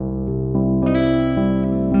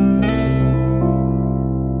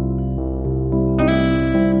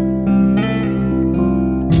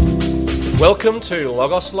Welcome to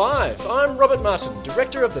Logos Live. I'm Robert Martin,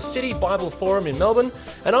 Director of the City Bible Forum in Melbourne,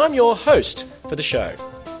 and I'm your host for the show.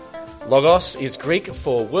 Logos is Greek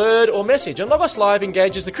for word or message, and Logos Live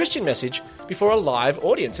engages the Christian message before a live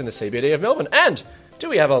audience in the CBD of Melbourne. And do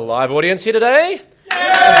we have a live audience here today?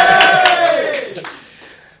 Yay!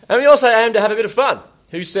 And we also aim to have a bit of fun.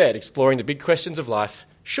 Who said exploring the big questions of life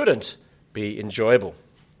shouldn't be enjoyable?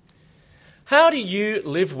 How do you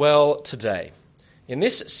live well today? In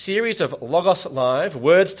this series of Logos Live,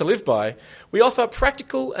 Words to Live By, we offer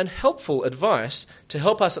practical and helpful advice to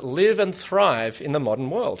help us live and thrive in the modern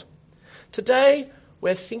world. Today,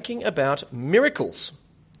 we're thinking about miracles,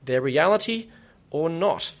 their reality or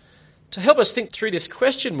not. To help us think through this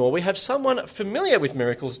question more, we have someone familiar with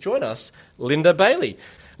miracles join us, Linda Bailey.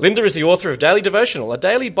 Linda is the author of Daily Devotional, a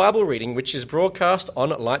daily Bible reading which is broadcast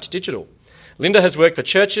on Light Digital. Linda has worked for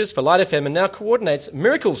churches, for Light FM, and now coordinates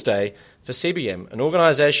Miracles Day for CBM, an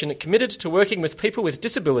organisation committed to working with people with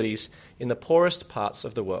disabilities in the poorest parts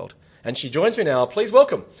of the world. And she joins me now. Please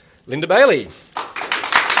welcome Linda Bailey.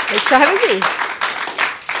 Thanks for having me.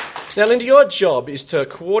 Now, Linda, your job is to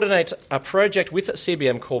coordinate a project with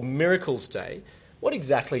CBM called Miracles Day. What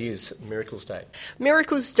exactly is Miracles Day?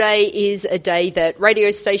 Miracles Day is a day that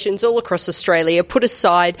radio stations all across Australia put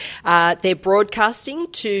aside their broadcasting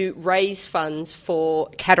to raise funds for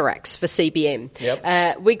cataracts for CBM.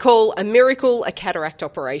 Yep. We call a miracle a cataract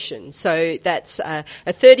operation. So that's a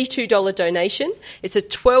 $32 donation. It's a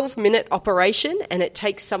 12-minute operation, and it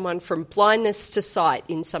takes someone from blindness to sight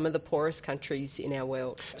in some of the poorest countries in our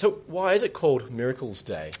world. So why is it called Miracles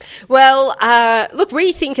Day? Well, look,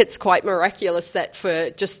 we think it's quite miraculous that for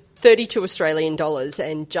just 32 Australian dollars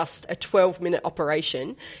and just a 12-minute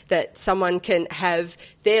operation that someone can have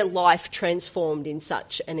their life transformed in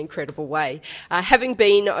such an incredible way. Having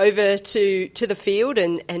been over to the field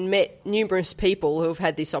and met numerous people who have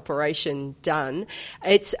had this operation done,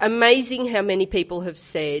 it's amazing how many people have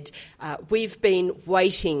said, we've been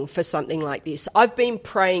waiting for something like this. I've been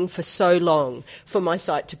praying for so long for my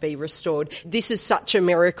sight to be restored. This is such a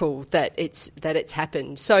miracle that it's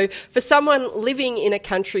happened. So for someone living in a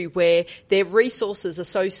country where their resources are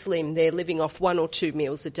so slim, they're living off 1 or 2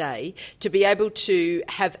 meals a day, to be able to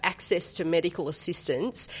have access to medical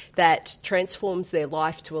assistance that transforms their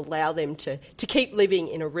life to allow them to keep living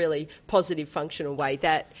in a really positive, functional way,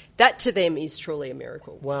 that to them is truly a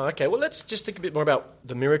miracle. Wow, okay. Well, let's just think a bit more about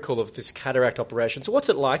the miracle of this cataract operation. So what's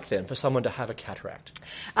it like then for someone to have a cataract?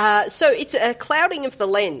 So it's a clouding of the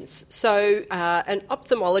lens. So an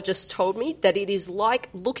ophthalmologist told me that it is like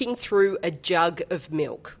looking through a jug of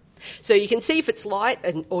milk. So you can see if it's light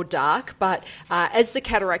or dark, but as the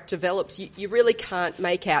cataract develops, you really can't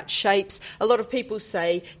make out shapes. A lot of people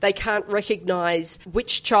say they can't recognise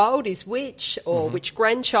which child is which or which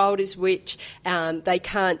grandchild is which. They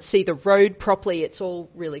can't see the road properly. It's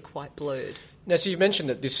all really quite blurred. Now, so you've mentioned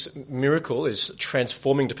that this miracle is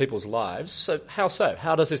transforming to people's lives. So?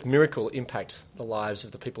 How does this miracle impact the lives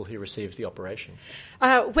of the people who receive the operation?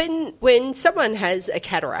 When someone has a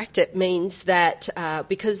cataract, it means that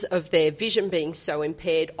because of their vision being so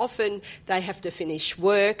impaired, often they have to finish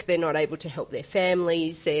work, they're not able to help their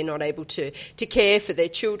families, they're not able to care for their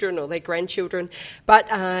children or their grandchildren. But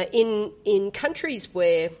in countries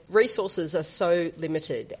where resources are so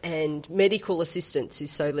limited and medical assistance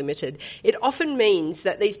is so limited, it often means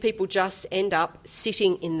that these people just end up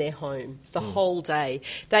sitting in their home the whole day.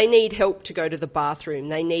 They need help to go to the bathroom.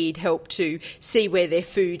 They need help to see where their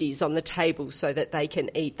food is on the table so that they can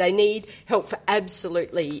eat. They need help for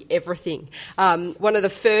absolutely everything. One of the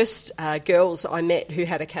first girls I met who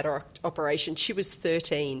had a cataract operation, she was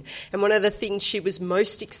 13. And one of the things she was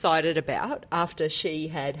most excited about after she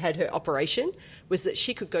had her operation was that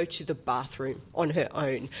she could go to the bathroom on her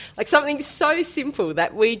own. Like something so simple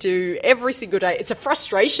that we do every single day. It's a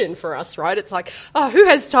frustration for us, right? It's like, oh, who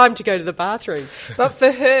has time to go to the bathroom? But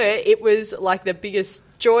for her, it was like the biggest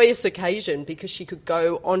joyous occasion because she could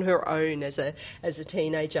go on her own as a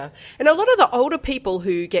teenager. And a lot of the older people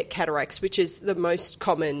who get cataracts, which is the most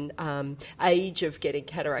common age of getting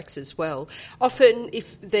cataracts as well, often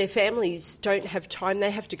if their families don't have time,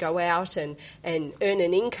 they have to go out and earn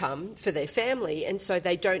an income for their family, and so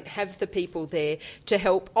they don't have the people there to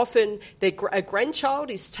help. Often a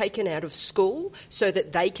grandchild is taken out of school so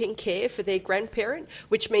that they can care for their grandparent,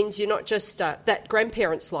 which means you're not just that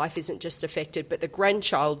grandparent's life isn't just affected, but the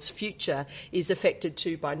grandchild's future is affected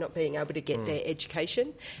too by not being able to get their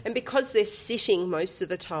education. And because they're sitting most of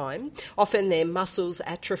the time, often their muscles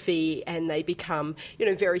atrophy and they become,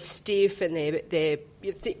 very stiff, and their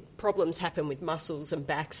problems happen with muscles and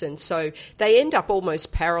backs, and so they end up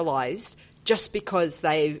almost paralysed just because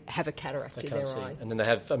they have a cataract in their eye. And then they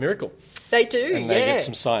have a miracle. They do, and they get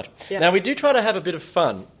some sight. Yeah. Now, we do try to have a bit of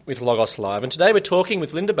fun with Logos Live, and today we're talking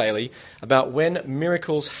with Linda Bailey about when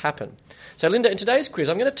miracles happen. So, Linda, in today's quiz,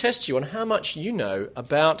 I'm going to test you on how much you know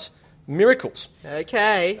about miracles.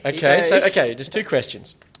 Okay, just two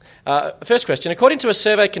questions. First question, according to a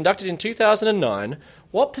survey conducted in 2009,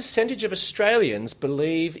 what percentage of Australians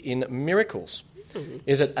believe in miracles?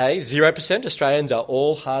 Is it A, 0%, Australians are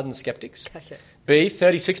all hardened skeptics? Okay. B,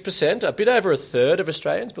 36%, a bit over a third of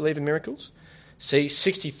Australians believe in miracles? C,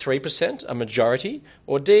 63%, a majority?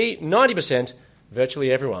 Or D, 90%,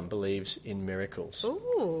 virtually everyone believes in miracles?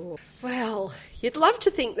 Ooh, well, you'd love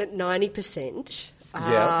to think that 90%...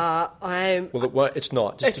 Yeah. Well, it's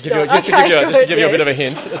not. Just to give you a bit of a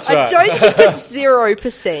hint. That's right. I don't think it's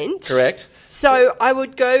 0%. Correct. So I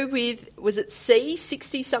would go with, was it C,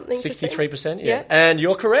 60-something percent? 63%, yeah. And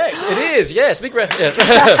you're correct. It is, yes. Big breath. Yeah.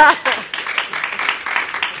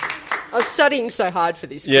 I was studying so hard for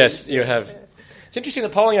this. Yes, you have. It's interesting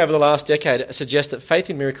that polling over the last decade suggests that faith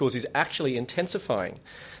in miracles is actually intensifying.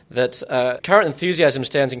 That current enthusiasm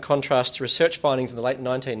stands in contrast to research findings in the late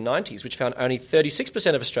 1990s, which found only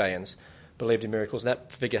 36% of Australians believed in miracles, and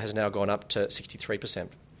that figure has now gone up to 63%.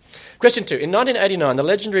 Question 2. In 1989, the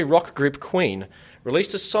legendary rock group Queen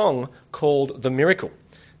released a song called The Miracle.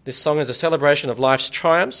 This song is a celebration of life's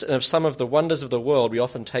triumphs and of some of the wonders of the world we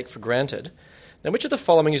often take for granted. Now, which of the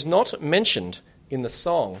following is not mentioned in the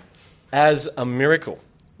song as a miracle?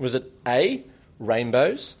 Was it A,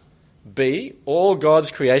 rainbows, B, all God's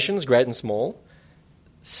creations, great and small,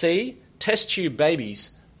 C, test tube babies,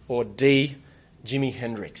 or D, Jimi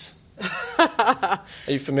Hendrix? Are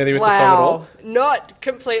you familiar with the song at all? Not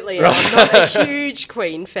completely. I'm not a huge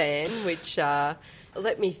Queen fan, which,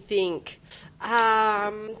 let me think.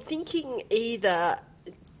 Thinking either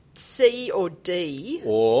C or D.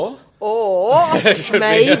 Or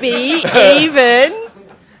maybe even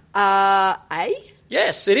A?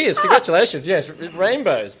 Yes, it is. Congratulations. Yes,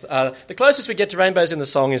 rainbows. The closest we get to rainbows in the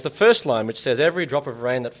song is the first line, which says, every drop of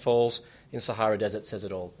rain that falls in Sahara Desert says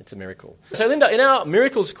it all. It's a miracle. So, Linda, in our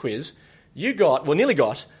miracles quiz, nearly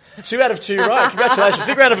got 2 out of 2 right. Congratulations.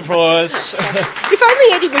 Big round of applause. If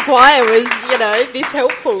only Eddie McGuire was, this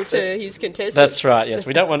helpful to his contestants. That's right, yes.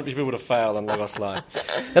 We don't want people to fail on Logos Live.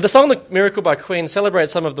 Now, the song The Miracle by Queen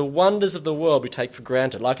celebrates some of the wonders of the world we take for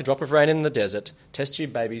granted, like a drop of rain in the desert, test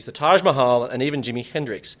tube babies, the Taj Mahal, and even Jimi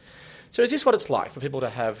Hendrix. So is this what it's like for people to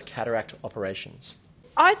have cataract operations?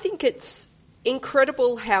 I think it's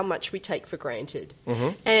incredible how much we take for granted. Mm-hmm.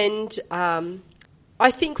 And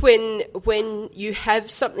I think when you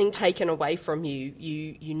have something taken away from you,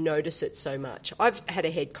 you notice it so much. I've had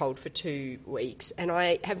a head cold for 2 weeks, and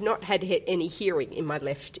I have not had any hearing in my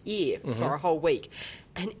left ear for a whole week.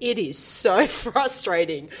 And it is so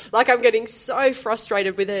frustrating. Like, I'm getting so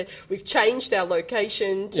frustrated with it. We've changed our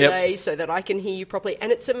location today so that I can hear you properly.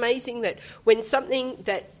 And it's amazing that when something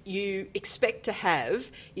that you expect to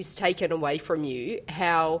have is taken away from you,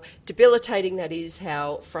 how debilitating that is,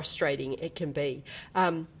 how frustrating it can be.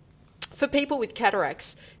 For people with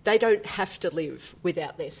cataracts, they don't have to live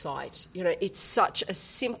without their sight. It's such a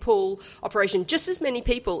simple operation. Just as many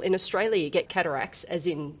people in Australia get cataracts as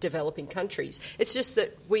in developing countries. It's just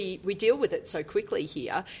that we deal with it so quickly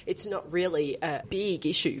here. It's not really a big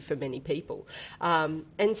issue for many people.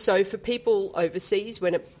 And so for people overseas,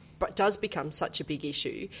 when it does become such a big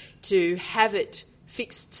issue, to have it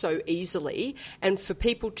fixed so easily, and for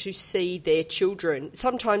people to see their children,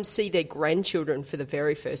 sometimes see their grandchildren for the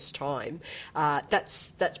very first time,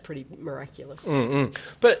 that's pretty miraculous. Mm-hmm.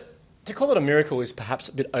 But to call it a miracle is perhaps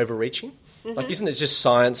a bit overreaching. Mm-hmm. Like, isn't it just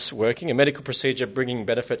science working, a medical procedure bringing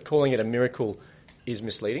benefit? Calling it a miracle is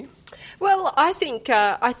misleading? Well, I think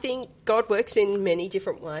God works in many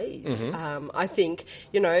different ways. Mm-hmm. I think,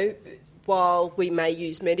 while we may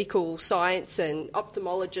use medical science and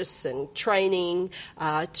ophthalmologists and training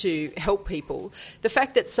to help people, the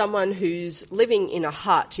fact that someone who's living in a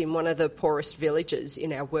hut in one of the poorest villages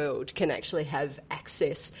in our world can actually have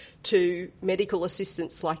access to medical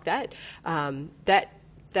assistance like that,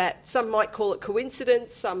 that some might call it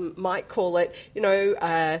coincidence, some might call it,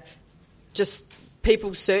 just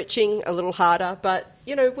people searching a little harder, but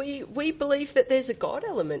we believe that there's a God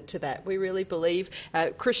element to that. We really believe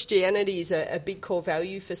Christianity is a big core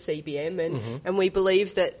value for CBM, and we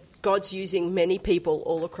believe that God's using many people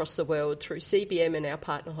all across the world through CBM and our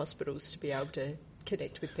partner hospitals to be able to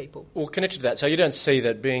connect with people. Well, connected to that, so you don't see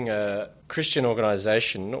that being a Christian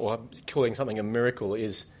organisation or calling something a miracle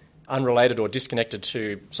is unrelated or disconnected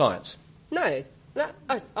to science? No. No,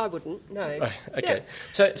 I wouldn't, no. Oh, okay. Yeah.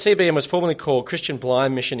 So CBM was formerly called Christian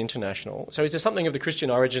Blind Mission International. So is there something of the Christian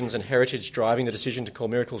origins and heritage driving the decision to call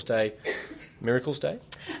Miracles Day Miracles Day?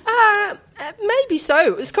 Maybe so.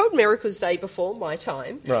 It was called Miracles Day before my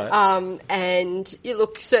time. Right. And you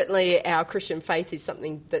look, certainly our Christian faith is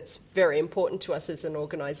something that's very important to us as an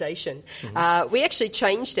organisation. We actually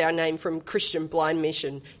changed our name from Christian Blind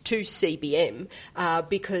Mission to CBM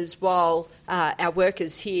because while our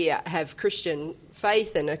workers here have Christian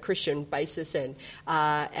faith and a Christian basis, and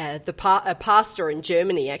a pastor in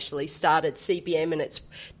Germany actually started CBM, and it's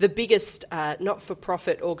the biggest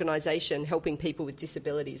not-for-profit organisation helping people with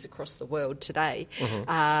disabilities across the world today.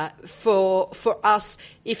 For us,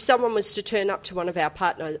 if someone was to turn up to one of our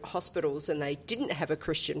partner hospitals and they didn't have a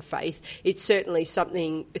Christian faith, it's certainly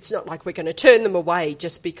something, it's not like we're going to turn them away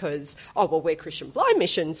just because, oh, well, we're Christian Blind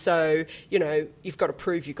Mission, so, you know, you've got to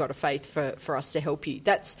prove you've got a faith for us to help you.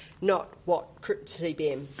 That's not what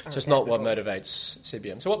CBM. So it's not what motivates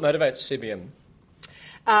CBM. So what motivates CBM?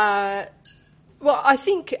 Well, I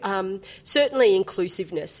think certainly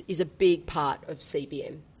inclusiveness is a big part of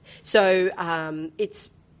CBM. So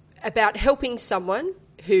it's about helping someone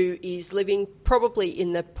who is living probably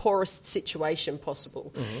in the poorest situation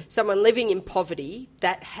possible. Someone living in poverty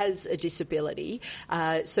that has a disability,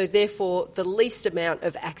 so therefore the least amount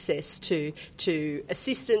of access to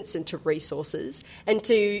assistance and to resources, and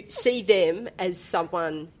to see them as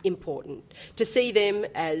someone important, to see them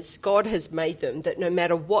as God has made them, that no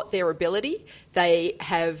matter what their ability, they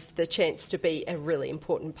have the chance to be a really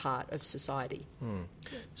important part of society.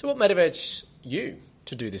 So what motivates you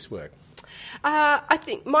to do this work? I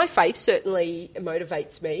think my faith certainly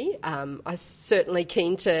motivates me. I'm certainly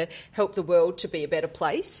keen to help the world to be a better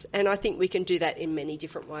place, and I think we can do that in many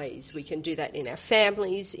different ways. We can do that in our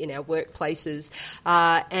families, in our workplaces,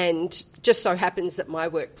 and just so happens that my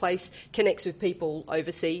workplace connects with people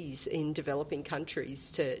overseas in developing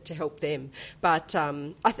countries to help them. But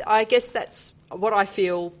I guess that's what I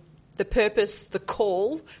feel the purpose, the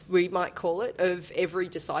call, we might call it, of every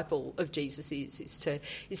disciple of Jesus is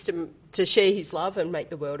to share his love and make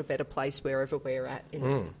the world a better place wherever we're at.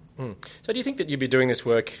 So do you think that you'd be doing this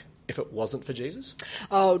work if it wasn't for Jesus?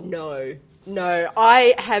 Oh, no. No,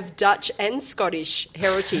 I have Dutch and Scottish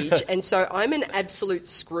heritage, and so I'm an absolute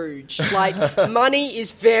Scrooge. Like, money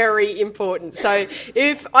is very important. So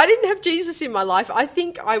if I didn't have Jesus in my life, I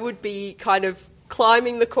think I would be kind of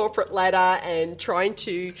climbing the corporate ladder and trying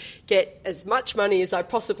to get as much money as I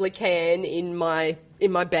possibly can in my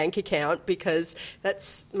bank account, because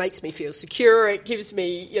that makes me feel secure. It gives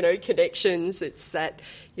me, connections. It's that,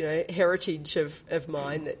 heritage of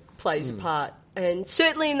mine that plays a part. And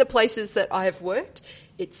certainly in the places that I have worked,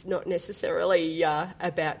 it's not necessarily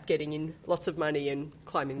about getting in lots of money and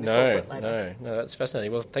climbing the corporate ladder. No, that's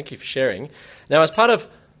fascinating. Well, thank you for sharing. Now, as part of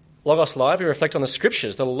Logos Live, we reflect on the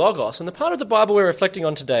scriptures, the Logos, and the part of the Bible we're reflecting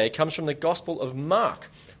on today comes from the Gospel of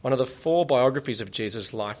Mark, one of the 4 biographies of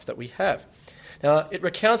Jesus' life that we have. Now, it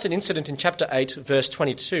recounts an incident in chapter 8, verse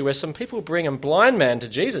 22, where some people bring a blind man to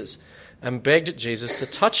Jesus and begged Jesus to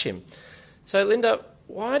touch him. So, Linda,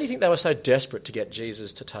 why do you think they were so desperate to get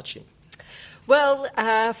Jesus to touch him? Well,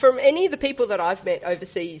 from any of the people that I've met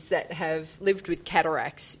overseas that have lived with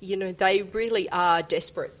cataracts, they really are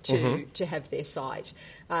desperate to have their sight.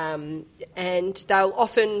 And they'll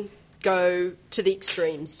often go to the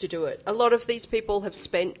extremes to do it. A lot of these people have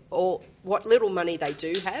spent what little money they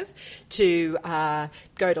do have to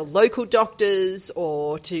go to local doctors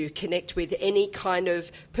or to connect with any kind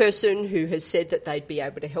of person who has said that they'd be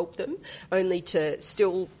able to help them, only to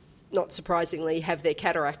still, not surprisingly, have their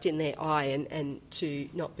cataract in their eye and to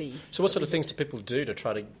not be... So what sort of things do people do to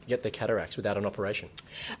try to get their cataracts without an operation?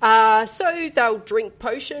 So they'll drink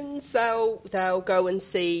potions, they'll go and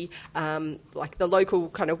see like the local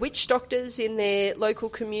kind of witch doctors in their local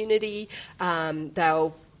community,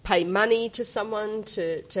 they'll pay money to someone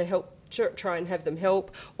to help, try and have them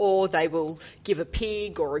help, or they will give a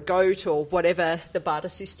pig or a goat or whatever the barter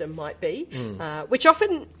system might be, which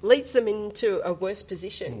often leads them into a worse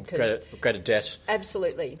position. Greater debt.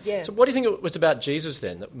 Absolutely, yeah. So what do you think it was about Jesus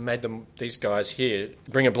then that made these guys here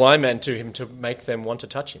bring a blind man to him to make them want to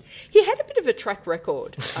touch him? He had a bit of a track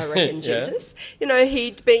record, I reckon, Jesus.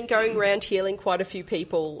 He'd been going around healing quite a few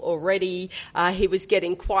people already. He was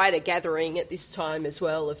getting quite a gathering at this time as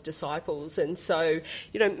well of disciples, and so,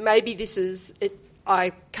 maybe this is it.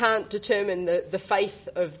 I can't determine the faith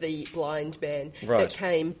of the blind man that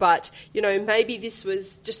came, but maybe this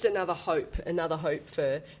was just another hope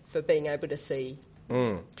for being able to see.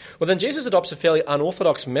 Well, then Jesus adopts a fairly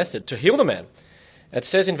unorthodox method to heal the man. It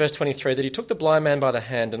says in verse 23 that he took the blind man by the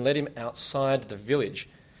hand and led him outside the village.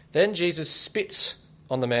 Then Jesus spits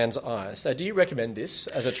on the man's eyes. So do you recommend this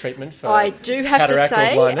as a treatment for I do have to cataract or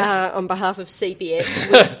say, blindness? on behalf of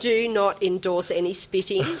CBN, we do not endorse any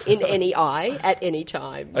spitting in any eye at any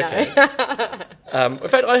time. No. Okay. In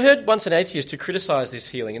fact, I heard once an atheist who criticised this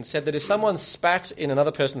healing and said that if someone spat in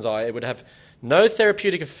another person's eye, it would have no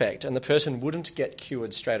therapeutic effect and the person wouldn't get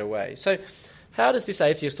cured straight away. So how does this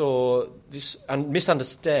atheist or this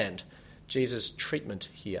misunderstand Jesus' treatment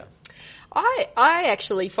here? I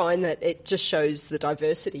actually find that it just shows the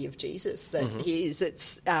diversity of Jesus that he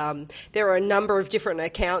is. There are a number of different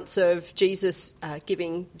accounts of Jesus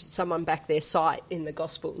giving someone back their sight in the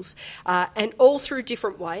Gospels, and all through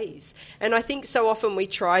different ways. And I think so often we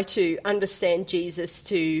try to understand Jesus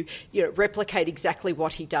to replicate exactly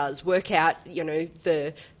what he does, work out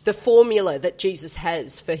the formula that Jesus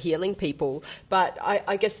has for healing people. But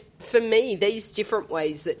I guess for me, these different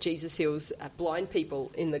ways that Jesus heals blind people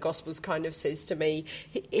in the Gospels kind of says to me,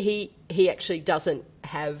 he actually doesn't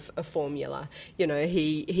have a formula.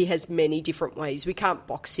 He has many different ways. We can't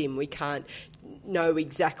box him. We can't know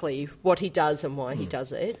exactly what he does and why he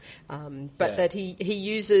does it. But that he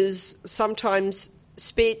uses sometimes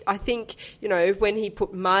spit. I think, when he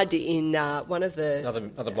put mud in one of the...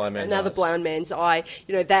 Another blind man's eye,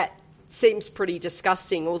 that seems pretty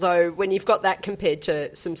disgusting, although when you've got that compared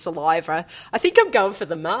to some saliva, I think I'm going for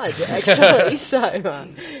the mud, actually. So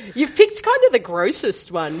you've picked kind of the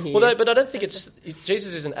grossest one here. Well, but I don't think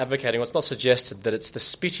Jesus isn't advocating, it's not suggested that it's the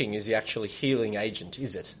spitting is the actually healing agent,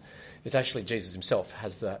 is it? It's actually Jesus himself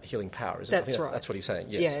has the healing power, isn't it? That's right. That's what he's saying,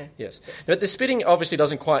 yes. Yeah. Yes. But the spitting obviously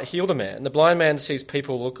doesn't quite heal the man. The blind man sees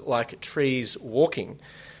people look like trees walking.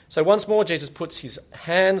 So once more, Jesus puts his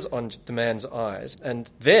hands on the man's eyes,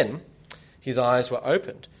 and then his eyes were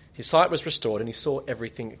opened. His sight was restored, and he saw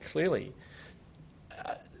everything clearly.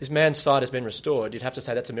 This man's sight has been restored. You'd have to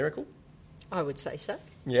say that's a miracle? I would say so.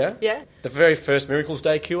 Yeah? Yeah. The very first Miracles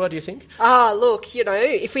Day cure, do you think? Look,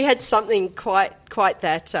 if we had something quite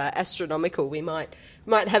that astronomical, we might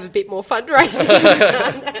have a bit more fundraising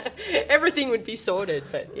done. Everything would be sorted.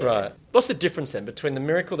 But yeah. Right. What's the difference then between the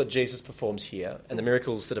miracle that Jesus performs here and the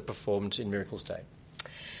miracles that are performed in Miracles Day?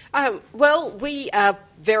 Well, we are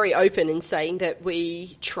very open in saying that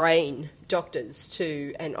we train doctors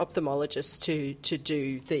and ophthalmologists to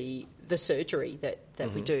do the surgery that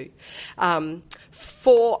we do.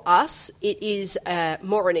 For us, it is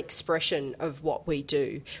more an expression of what we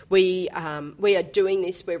do. We are doing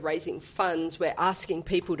this, we're raising funds, we're asking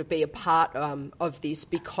people to be a part of this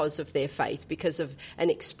because of their faith, because of an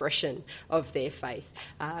expression of their faith,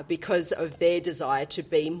 because of their desire to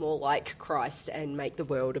be more like Christ and make the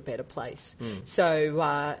world a better place.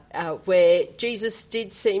 So where Jesus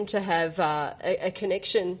did seem to have a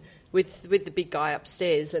connection with the big guy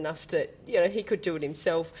upstairs enough that he could do it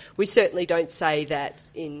himself. We certainly don't say that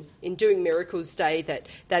in doing Miracles Day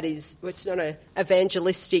it's not an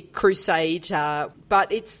evangelistic crusade, but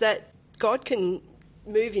it's that God can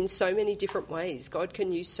move in so many different ways. God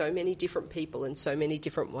can use so many different people in so many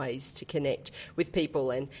different ways to connect with people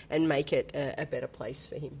and make it a better place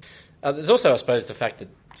for him. There's also, I suppose, the fact that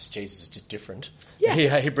Jesus is just different.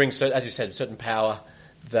 Yeah. He brings, as you said, certain power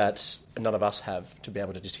that none of us have to be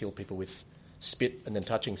able to just heal people with spit and then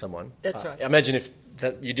touching someone. That's right. Imagine if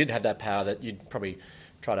you did have that power, that you'd probably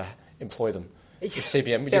try to employ them with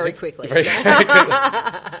CBN. Very quickly. Very quickly.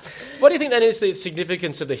 What do you think then is the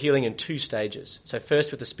significance of the healing in two stages? So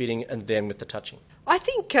first with the spitting and then with the touching. I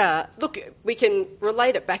think, look, we can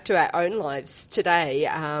relate it back to our own lives today.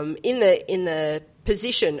 In the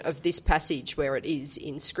position of this passage where it is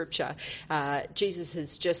in Scripture, Jesus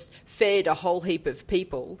has just fed a whole heap of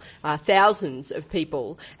people, thousands of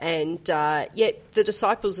people, and yet the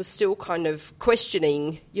disciples are still kind of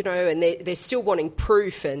questioning, and they're still wanting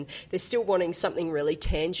proof, and they're still wanting something really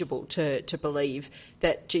tangible to believe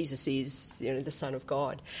that Jesus is, the Son of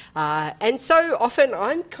God. And so often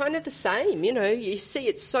I'm kind of the same, you see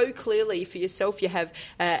it so clearly for yourself. You have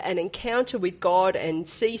an encounter with God and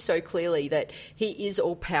see so clearly that he is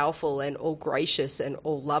all powerful and all gracious and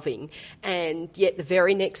all loving, and yet the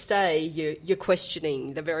very next day you're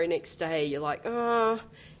questioning. The very next day you're like,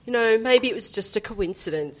 maybe it was just a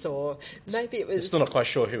coincidence, or maybe it was... You're still not quite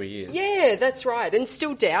sure who he is. Yeah, that's right, and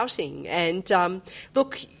still doubting. And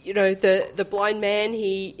look, the blind man,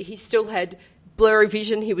 he still had blurry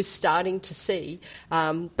vision. He was starting to see.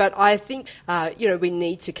 But I think, we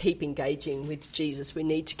need to keep engaging with Jesus. We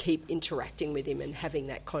need to keep interacting with him and having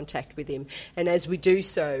that contact with him. And as we do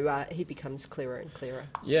so, he becomes clearer and clearer.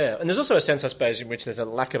 Yeah, and there's also a sense, I suppose, in which there's a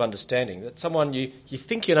lack of understanding. That someone, you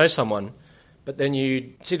think you know someone, but then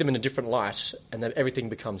you see them in a different light and then everything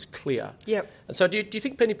becomes clear. Yep. And so do you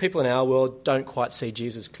think many people in our world don't quite see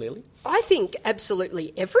Jesus clearly? I think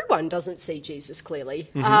absolutely everyone doesn't see Jesus clearly.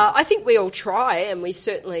 I think we all try, and we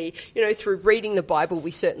certainly, through reading the Bible, we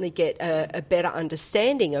certainly get a better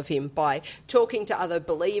understanding of him by talking to other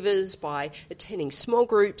believers, by attending small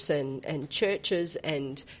groups and churches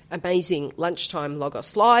and amazing lunchtime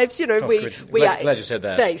Logos Lives. Glad you said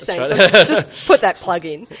that. Thanks. Right. I'll just put that plug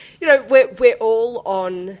in. We're all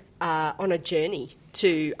on a journey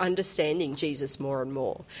to understanding Jesus more and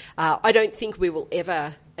more. I don't think we will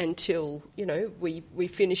ever, until we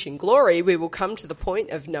finish in glory, we will come to the point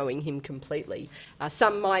of knowing him completely.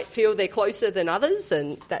 Some might feel they're closer than others,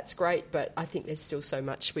 and that's great, but I think there's still so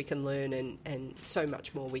much we can learn and so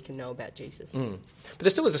much more we can know about Jesus. But there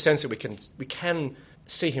still is a sense that we can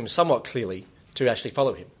see him somewhat clearly to actually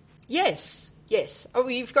follow him. Yes.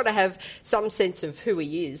 You've got to have some sense of who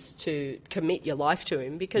he is to commit your life to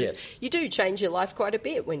him, because you do change your life quite a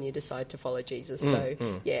bit when you decide to follow Jesus.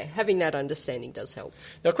 Having that understanding does help.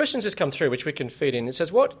 Now, questions just come through which we can feed in. It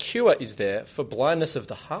says, what cure is there for blindness of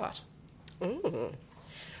the heart?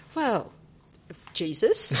 Well,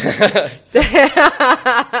 Jesus. How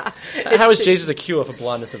is Jesus a cure for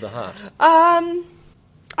blindness of the heart?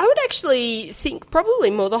 I would actually think probably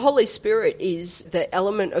more the Holy Spirit is the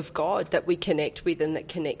element of God that we connect with and that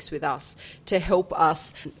connects with us to help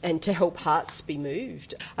us and to help hearts be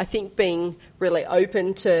moved. I think being really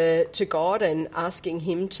open to God and asking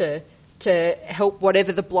him to help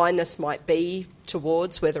whatever the blindness might be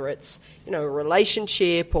towards, whether it's a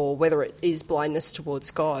relationship or whether it is blindness towards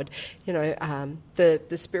God, the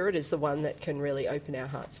Spirit is the one that can really open our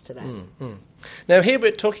hearts to that. Now here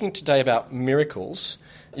we're talking today about miracles.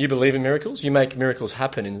 You believe in miracles. You make miracles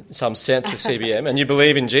happen in some sense with CBM, and you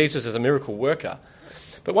believe in Jesus as a miracle worker.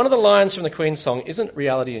 But one of the lines from the Queen's song isn't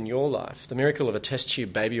reality in your life, the miracle of a test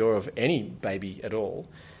tube baby or of any baby at all.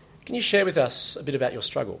 Can you share with us a bit about your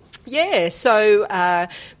struggle? Yeah, so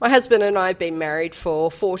my husband and I have been married for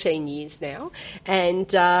 14 years now, and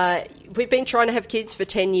we've been trying to have kids for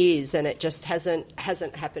 10 years, and it just hasn't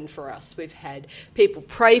happened for us. We've had people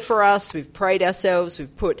pray for us, we've prayed ourselves,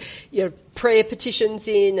 we've put prayer petitions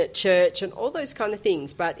in at church and all those kind of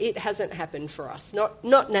things, but it hasn't happened for us,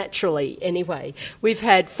 not naturally anyway. We've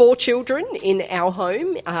had 4 children in our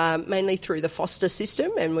home, mainly through the foster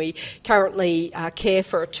system, and we currently care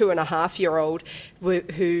for a 2.5-year-old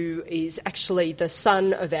who is actually the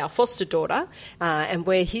son of our foster daughter, and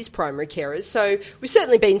we're his primary carers. So we've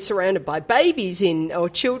certainly been surrounded by babies or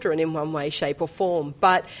children in one way, shape or form.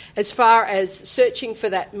 But as far as searching for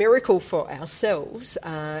that miracle for ourselves,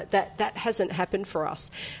 that hasn't happened for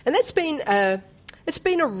us. And that's been it's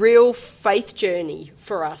been a real faith journey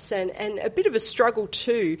for us, and a bit of a struggle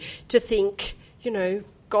too, to think,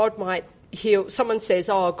 God might heal. Someone says,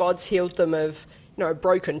 God's healed them of a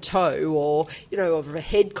broken toe or, of a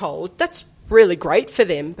head cold. That's really great for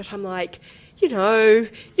them. But I'm like, your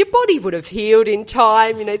body would have healed in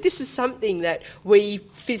time. This is something that we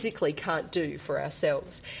physically can't do for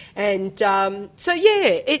ourselves. And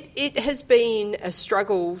it has been a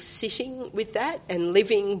struggle sitting with that and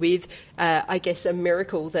living with, a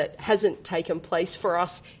miracle that hasn't taken place for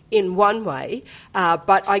us in one way,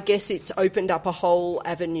 but I guess it's opened up a whole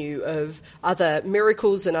avenue of other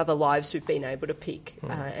miracles and other lives we've been able to pick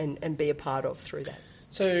and be a part of through that.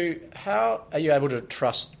 So how are you able to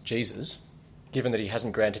trust Jesus, given that he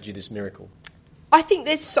hasn't granted you this miracle? I think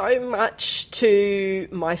there's so much to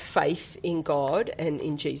my faith in God and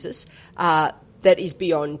in Jesus that is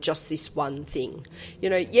beyond just this one thing.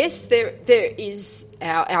 Yes, there is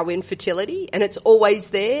our infertility, and it's always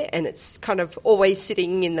there, and it's kind of always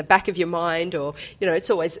sitting in the back of your mind, or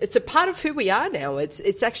it's a part of who we are now.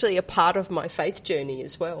 It's actually a part of my faith journey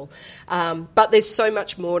as well. But there's so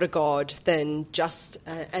much more to God than just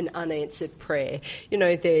an unanswered prayer.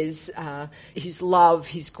 There's his love,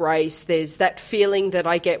 his grace. There's that feeling that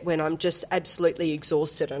I get when I'm just absolutely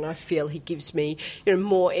exhausted, and I feel he gives me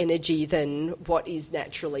more energy than what is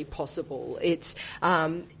naturally possible. It's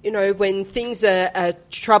when things are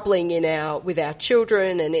troubling with our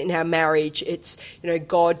children and in our marriage, it's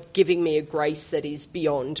God giving me a grace that is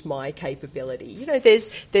beyond my capability.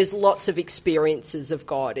 There's lots of experiences of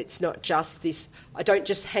God. It's not just this. I don't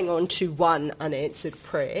just hang on to one unanswered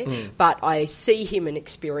prayer, but I see him and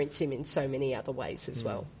experience him in so many other ways as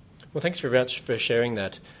well. Well, thanks very much for sharing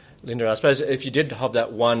that, Linda. I suppose if you did have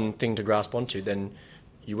that one thing to grasp onto, then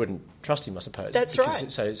you wouldn't trust him, I suppose. That's right.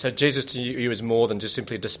 So Jesus to you is more than just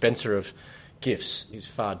simply a dispenser of gifts. He's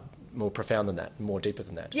far more profound than that, more deeper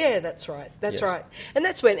than that. Yeah, that's right. That's Yes. right. And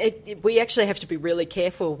that's when we actually have to be really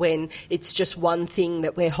careful when it's just one thing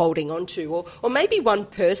that we're holding on to, or maybe one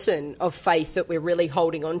person of faith that we're really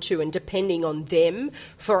holding on to and depending on them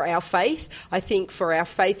for our faith. I think for our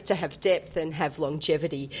faith to have depth and have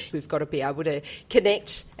longevity, we've got to be able to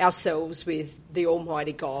connect ourselves with the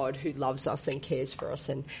Almighty God who loves us and cares for us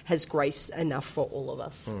and has grace enough for all of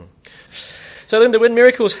us. So, Linda, when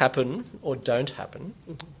miracles happen or don't happen,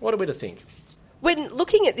 what are we to think? When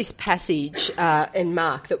looking at this passage in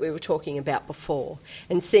Mark that we were talking about before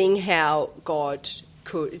and seeing how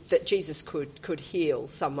Jesus could heal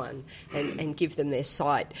someone and give them their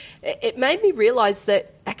sight, it made me realise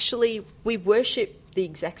that actually we worship the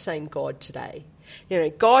exact same God today. You know,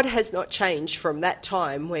 God has not changed from that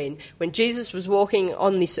time when Jesus was walking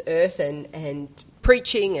on this earth and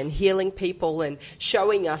preaching and healing people and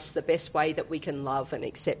showing us the best way that we can love and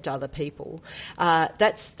accept other people.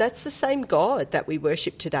 That's the same God that we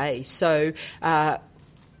worship today. So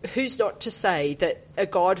who's not to say that a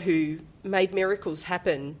God who made miracles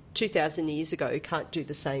happen 2,000 years ago can't do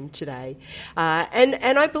the same today?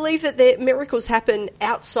 And I believe that miracles happen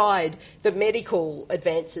outside the medical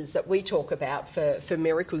advances that we talk about for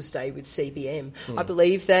Miracles Day with CBM. I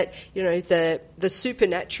believe that, you know, the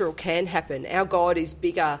supernatural can happen. Our God is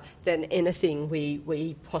bigger than anything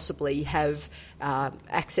we possibly have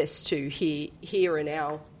access to here in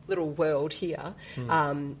our little world here.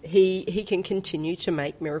 He can continue to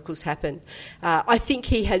make miracles happen. I think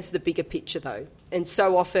he has the bigger picture though, and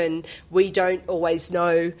so often we don't always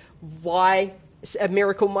know why a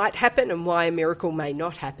miracle might happen and why a miracle may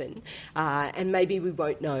not happen, and maybe we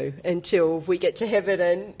won't know until we get to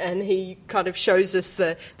heaven and he kind of shows us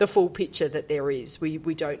the full picture that there is. We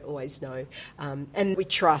don't always know, and we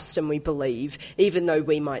trust and we believe, even though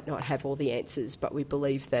we might not have all the answers, but we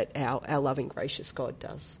believe that our loving, gracious God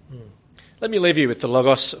does. Let me leave you with the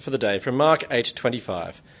Logos for the day from Mark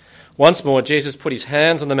 8:25. Once more Jesus put his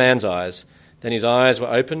hands on the man's eyes, then his eyes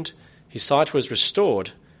were opened, his sight was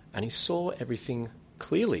restored, and he saw everything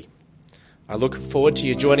clearly. I look forward to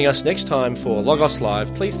you joining us next time for Logos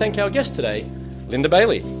Live. Please thank our guest today, Linda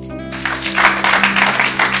Bailey.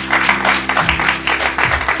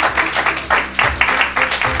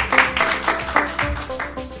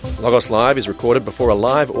 Logos Live is recorded before a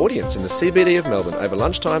live audience in the CBD of Melbourne over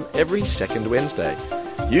lunchtime every second Wednesday.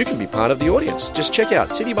 You can be part of the audience. Just check out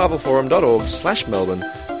citybibleforum.org/Melbourne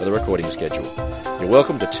for the recording schedule. You're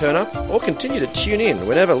welcome to turn up or continue to tune in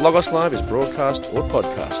whenever Logos Live is broadcast or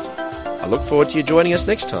podcast. I look forward to you joining us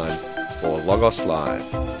next time for Logos Live.